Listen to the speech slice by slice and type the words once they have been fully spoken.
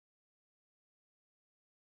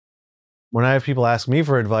When I have people ask me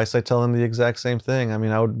for advice, I tell them the exact same thing. I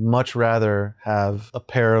mean, I would much rather have a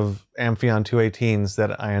pair of Amphion 218s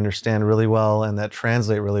that I understand really well and that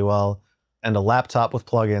translate really well, and a laptop with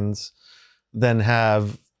plugins, than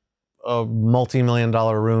have a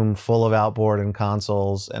multi-million-dollar room full of outboard and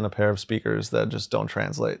consoles and a pair of speakers that just don't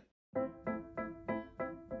translate.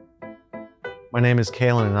 My name is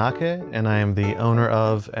Calin Enache, and I am the owner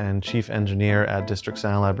of and chief engineer at District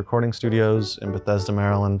Sound Lab Recording Studios in Bethesda,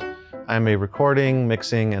 Maryland. I'm a recording,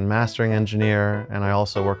 mixing, and mastering engineer, and I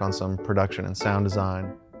also work on some production and sound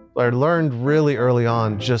design. I learned really early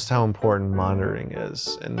on just how important monitoring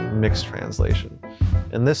is in mix translation.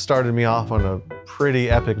 And this started me off on a pretty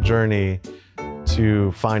epic journey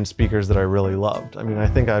to find speakers that I really loved. I mean, I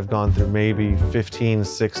think I've gone through maybe 15,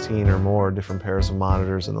 16 or more different pairs of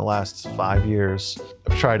monitors in the last 5 years.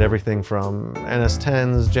 I've tried everything from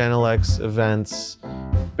NS10s, Genelecs, Events,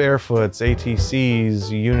 Barefoots, ATCs,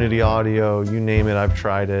 Unity Audio, you name it, I've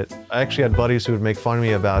tried it. I actually had buddies who would make fun of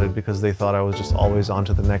me about it because they thought I was just always on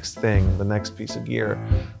to the next thing, the next piece of gear.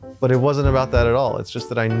 But it wasn't about that at all. It's just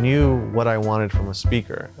that I knew what I wanted from a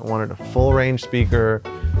speaker. I wanted a full range speaker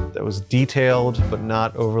that was detailed but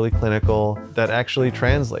not overly clinical, that actually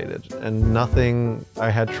translated, and nothing I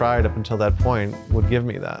had tried up until that point would give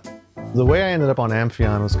me that. The way I ended up on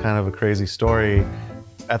Amphion was kind of a crazy story.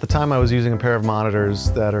 At the time I was using a pair of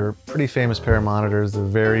monitors that are a pretty famous pair of monitors. They're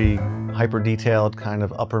very hyper-detailed, kind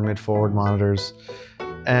of upper mid-forward monitors.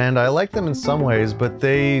 And I liked them in some ways, but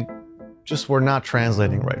they just were not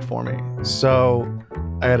translating right for me. So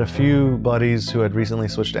I had a few buddies who had recently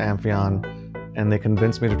switched to Amphion, and they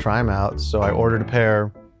convinced me to try them out. So I ordered a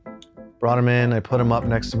pair, brought them in, I put them up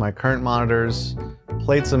next to my current monitors,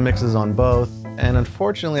 played some mixes on both, and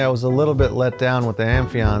unfortunately I was a little bit let down with the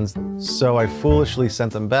Amphions, so I foolishly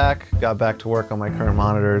sent them back, got back to work on my current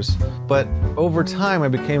monitors. But over time I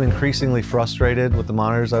became increasingly frustrated with the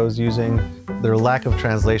monitors I was using. Their lack of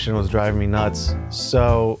translation was driving me nuts.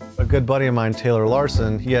 So a good buddy of mine, Taylor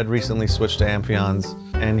Larson, he had recently switched to Amphions,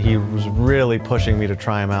 and he was really pushing me to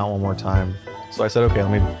try them out one more time. So I said, okay,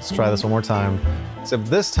 let's try this one more time. Except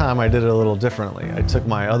this time I did it a little differently. I took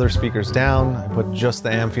my other speakers down, I put just the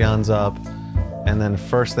Amphions up, and then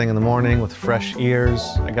first thing in the morning with fresh ears,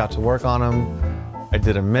 I got to work on them. I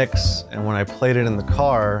did a mix, and when I played it in the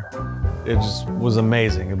car, it just was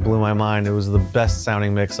amazing. It blew my mind. It was the best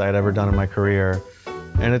sounding mix I had ever done in my career.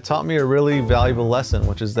 And it taught me a really valuable lesson,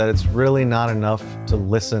 which is that it's really not enough to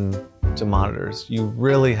listen to monitors. You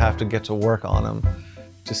really have to get to work on them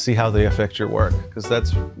to see how they affect your work, because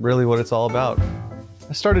that's really what it's all about.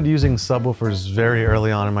 I started using subwoofers very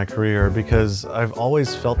early on in my career because I've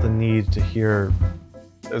always felt the need to hear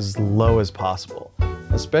as low as possible.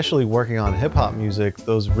 Especially working on hip-hop music,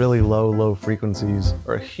 those really low frequencies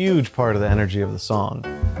are a huge part of the energy of the song.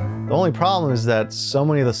 The only problem is that so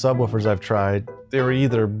many of the subwoofers I've tried, they were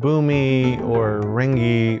either boomy or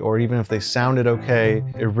ringy, or even if they sounded okay,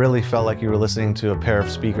 it really felt like you were listening to a pair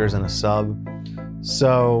of speakers in a sub.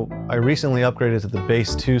 So I recently upgraded to the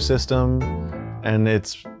BaseTwo system, and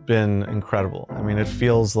it's been incredible. I mean, it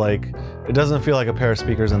doesn't feel like a pair of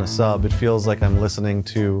speakers in a sub. It feels like I'm listening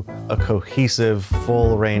to a cohesive,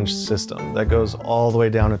 full-range system that goes all the way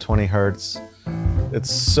down to 20 hertz.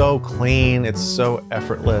 It's so clean, it's so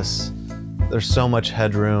effortless. There's so much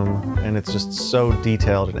headroom, and it's just so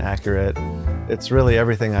detailed and accurate. It's really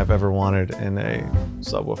everything I've ever wanted in a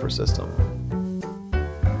subwoofer system.